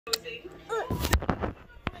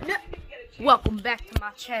Welcome back to my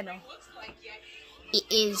channel. It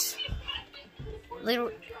is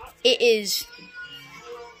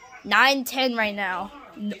 9:10 right now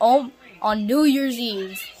on New Year's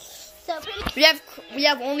Eve. We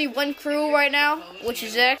have only one crew right now, which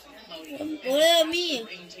is Zach. What do you mean?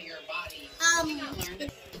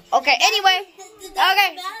 Okay. Anyway.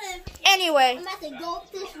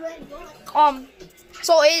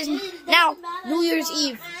 So it is now New Year's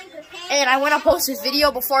Eve, and I want to post this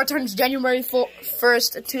video before it turns January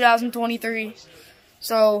 1st, 2023.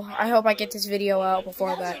 So I hope I get this video out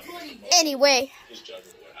before that. Anyway.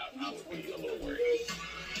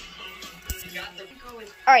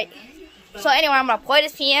 Alright. So anyway, I'm going to play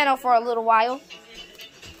this piano for a little while.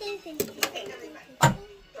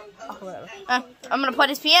 I'm going to play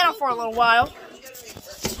this piano for a little while.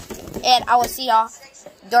 And I will see y'all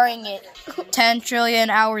during it 10 trillion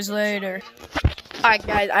hours later. Alright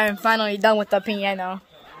guys, I am finally done with the piano.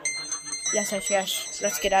 Yes.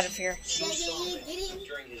 Let's get out of here.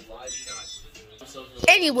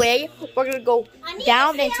 Anyway, we're gonna go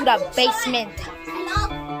down into the basement.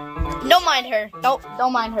 Don't mind her.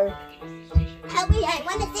 Don't mind her.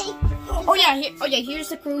 Oh yeah, here's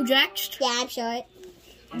the crew, Jack. Yeah, I'm short.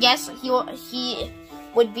 Yes, he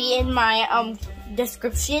would be in my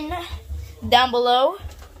description down below.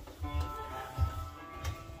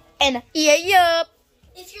 And yeah.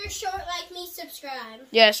 If you're short like me, subscribe.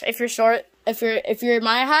 Yes, if you're short, if you're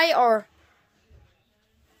my height, or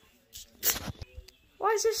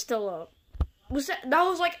why is this still up? That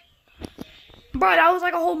was like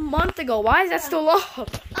a whole month ago. Why is that still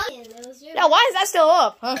up? Yeah, why is that still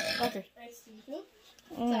up? Huh? Okay. Excuse me.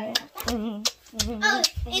 Sorry. Oh,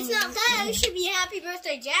 it's not that. It should be Happy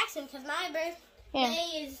Birthday, Jackson, because my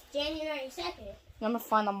birthday is January 2nd. I'm gonna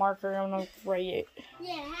find the marker. I'm gonna write it.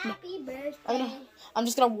 Yeah, happy birthday. I'm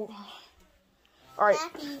just gonna. All right.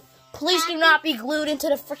 Please do not be glued into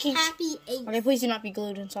the freaking. Happy 8th. Okay, please do not be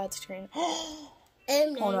glued inside the screen. Oh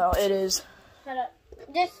no, it is. Hold up.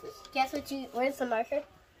 Just guess where's the marker?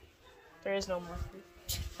 There is no marker.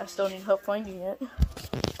 I still need help finding it.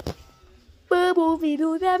 Oh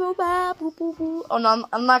no,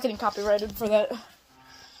 I'm not getting copyrighted for that.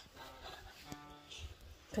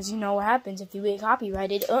 Because you know what happens if you get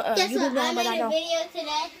copyrighted. Guess you what? know, I made I a video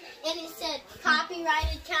today, and it said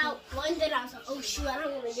copyrighted count 1. Then I was like, oh shoot, I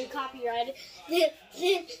don't want to get copyrighted. Then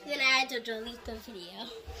I had to delete the video.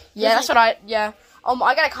 Yeah, that's what I got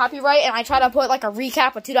a copyright, and I tried to put like a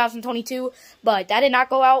recap of 2022, but that did not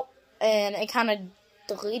go out, and it kind of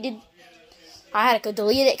deleted. I had to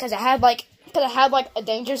delete it because it had like a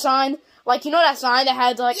danger sign. Like, you know that sign that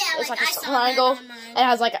had like, it's like a triangle, and it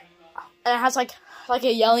has like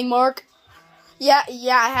a yelling mark. Yeah,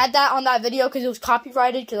 I had that on that video because it was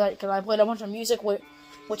copyrighted because I played a bunch of music which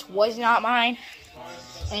was not mine.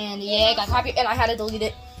 And yeah, I got copy, and I had to delete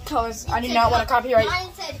it because I did not want to copyright.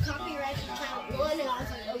 Mine said copyright count 1, and I was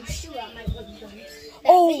like, oh shoot, I might want to delete that.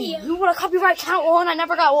 Oh, you want to copyright count 1? I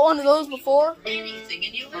never got one of those before.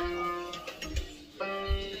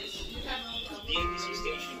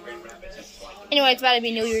 Anyway, it's about to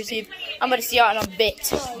be New Year's Eve. I'm going to see y'all in a bit.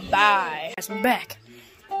 Bye. Yes, I'm back.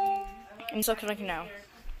 I'm so connected now.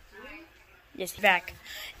 Yes, back.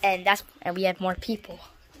 And we have more people.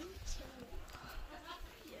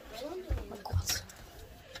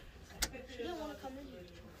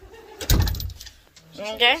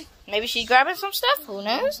 Okay. Maybe she's grabbing some stuff. Who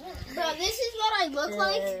knows? Bro, this is what I look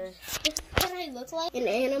like. This is what I look like in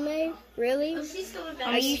anime. Really?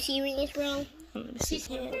 Are you serious, bro?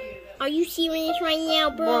 Are you serious right now,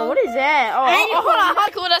 bro? Bro, what is that? Oh, hold on. How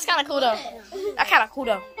cool? That's kind of cool, though. That's kind of cool,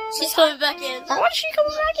 though. She's coming back in. Why is she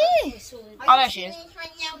coming back in? Oh, there she is.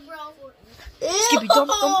 Skippy,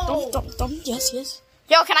 dump. Yes.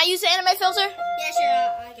 Yo, can I use the anime filter? Yeah, sure.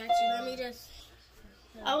 I got you. Let me just.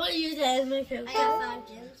 I want to use the anime filter. I got 5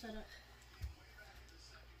 gems.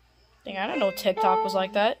 Dang, I didn't know TikTok was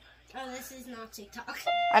like that. Oh, this is not TikTok.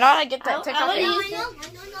 I know how to get that TikTok. I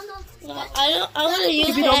want to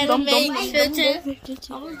use the anime filter.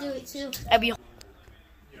 I want to do it too.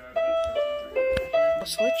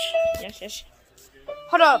 Switch. Yes.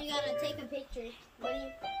 Hold up. You gotta take a picture.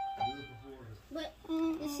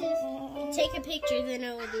 This is, take a picture, then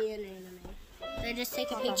it will be an anime. Then just take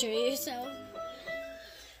a picture of yourself.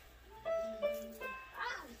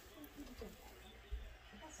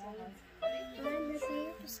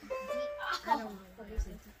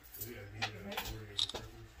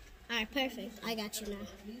 Alright, perfect. I got you now.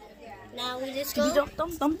 Now we just go.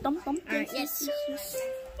 Alright, yes.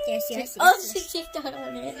 Yes. Oh, she kicked out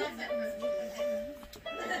on it.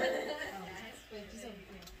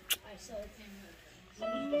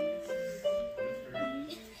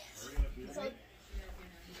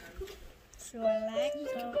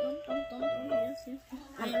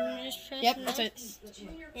 Yep, that's it.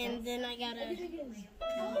 And then I got a,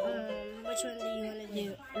 which one do you want to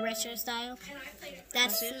do? Retro style?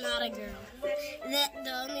 That's not a girl.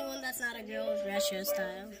 The only one that's not a girl is retro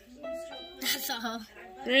style. That's all.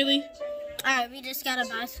 Really? Alright, we just gotta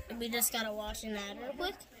wash an ad real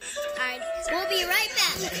quick. Alright, we'll be right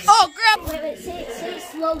back. Oh, grab. Wait, say it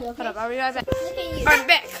slowly, okay? Hold up, I'll be right back. Look at you. I'm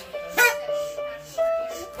back.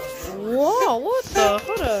 Whoa, what the?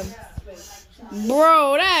 Hold on.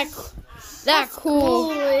 Bro, that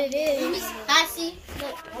cool. It is. I see.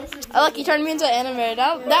 Look, this is I like you turned me into an anime.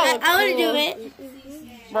 That looks I want to cool. do it.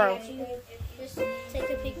 Bro. Just take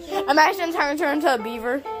a picture. Imagine turning her into a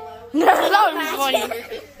beaver. That would be funny.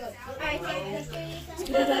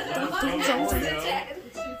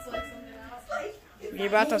 You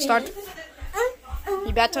about to start? You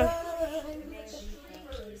about to?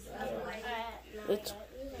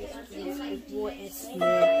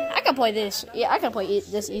 I can play this. Yeah, I can play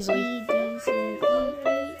this easily.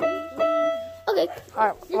 Okay.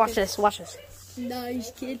 Alright, watch this. Watch this.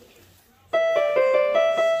 Nice, kid.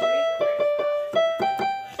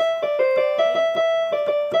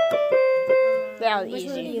 That was Which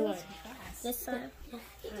one do easy. you want? This side.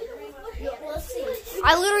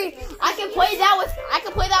 I can play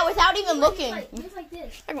that without even looking.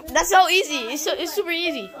 That's so easy. It's super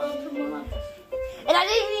easy. And I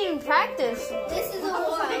didn't even practice. This is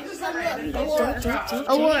Aurora.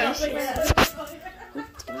 Aurora. Yes.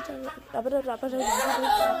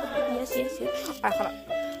 Alright, hold on.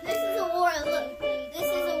 This is Aurora. Look. This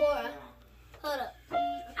is Aurora. Hold up.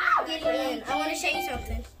 Get in. I want to show you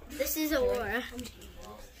something. This is Aurora.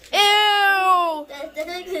 Ew! That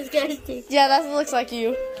looks disgusting. Yeah, that looks like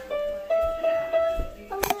you.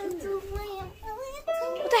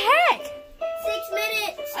 What the heck? 6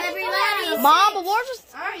 minutes, everybody. Mom, but we're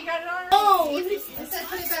just... Alright, you got it on. Oh. It said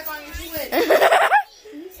put it back on your switch.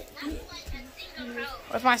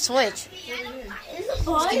 Where's my switch?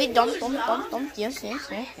 Skip it, dump. Yes.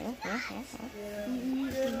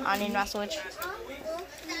 I need my switch.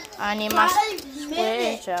 I need my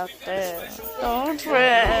switch out there. Don't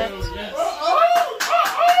fret.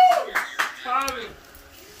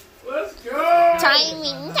 Let's go.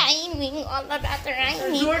 Timing, all about the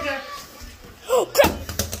timing. Georgia. Oh, crap.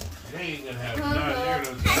 They ain't gonna have none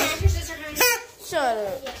here. Shut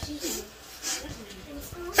up.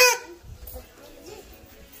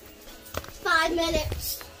 5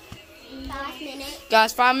 minutes. 5 minutes.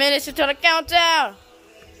 Guys, 5 minutes until the countdown.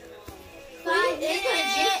 5 minutes.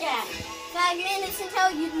 5 minutes until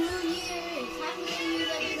New Year's. Happy New Year's,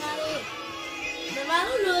 everybody. But I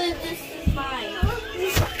don't know if this is fine. Oh.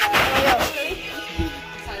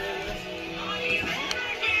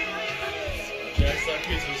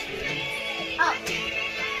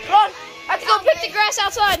 Come on. I have to go pick the grass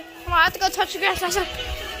outside. Come on, I have to go touch the grass outside.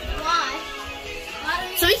 Why?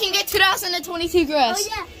 So we can get 2022 grass. Oh,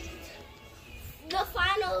 yeah. The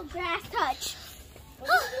final grass touch.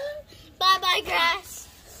 Bye-bye, grass.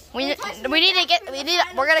 We're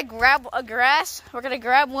gonna grab a grass. We're gonna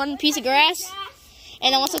grab one piece of grass.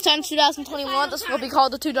 And then once it's done 2021, this will be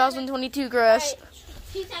called the 2022 grass.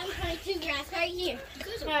 2022 grass right here.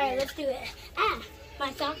 Alright, let's do it.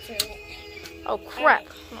 My socks are in it. Oh crap.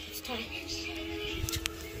 It's time.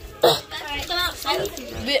 Alright, come outside.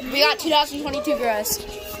 We got 2022 grass.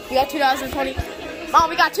 We got 2020. Mom,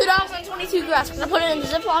 we got 2022 grass. We're gonna put it in the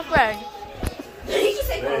Ziploc bag. He looks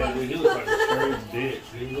like a straight bitch.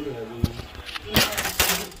 He look at me.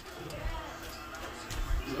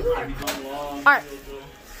 Alright.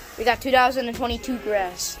 We got 2022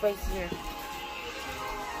 grass right here.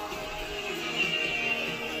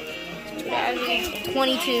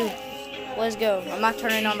 2022. Let's go. I'm not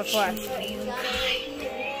turning on the flash.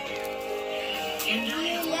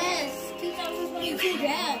 Yes, 2022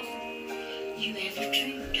 grass.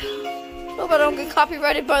 Hope I don't get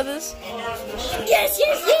copyrighted by this. Yes.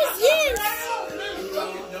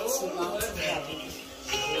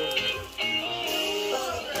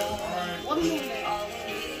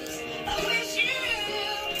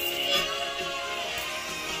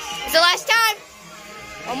 It's the last time.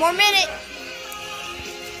 One more minute.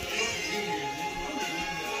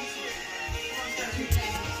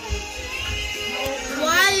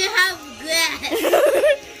 Why do you have grass?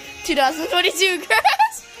 2022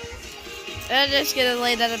 grass. I'm just gonna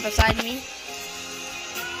lay that beside me.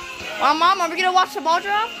 Well, Mom, are we gonna watch the ball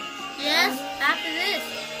drop? Yes, after this.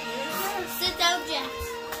 Sit down, Jack.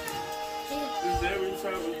 Is every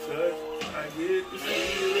time we touch, I get to see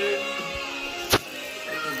it.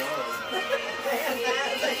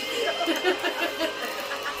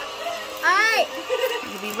 Alright.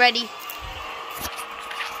 You be ready.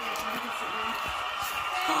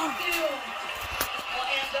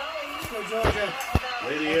 Georgia.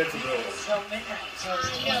 Lady Isabel.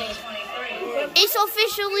 It's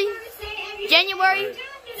officially January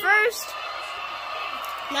 1st.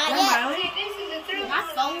 Not yet. My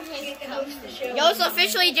phone has come. Yo, it's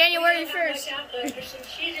officially January 1st.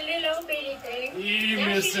 You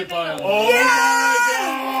missed it by a lot. Oh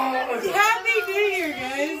my God! Happy New Year,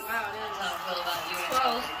 guys.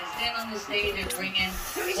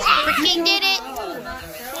 Freaking did it.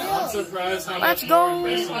 I'm surprised how Let's much go. more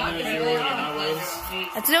invested in that viewer than I was.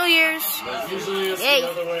 It's New Year's. But usually it's Yay. the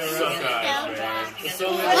other way around. It's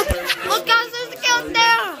only Look, guys, there's the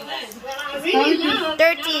countdown.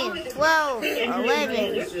 13, 12,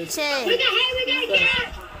 11, 10,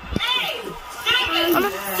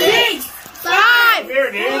 5, Here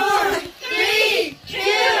it is. 4, 3,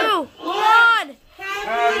 2, 1.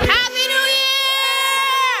 Happy New Year!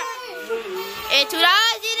 It's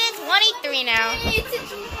 2023 now. Wait,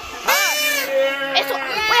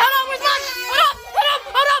 hold on, where's lunch?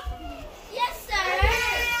 Hold up! Yes, sir.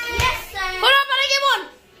 Yes, sir. Hold up, I didn't get one!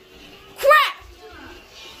 Crap!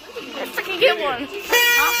 I freaking get one.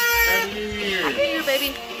 Happy New Year. Happy New Year, baby.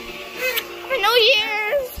 Happy New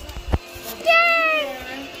Year's! Yay!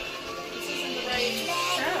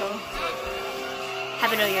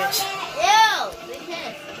 Happy New Year's. Ew. Big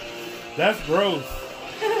head. That's gross.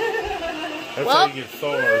 That's Well, how you get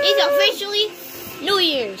sore. It's officially New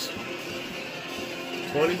Year's.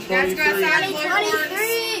 2023.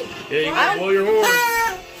 23. Yeah, you can blow your horn.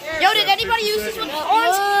 Yo, did anybody use these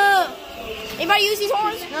horns? Anybody use these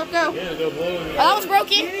horns? No, go. Yeah, go blow it. Oh, that was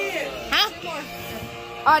broken. Huh?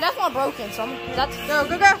 Alright, that's not broken, so that's go.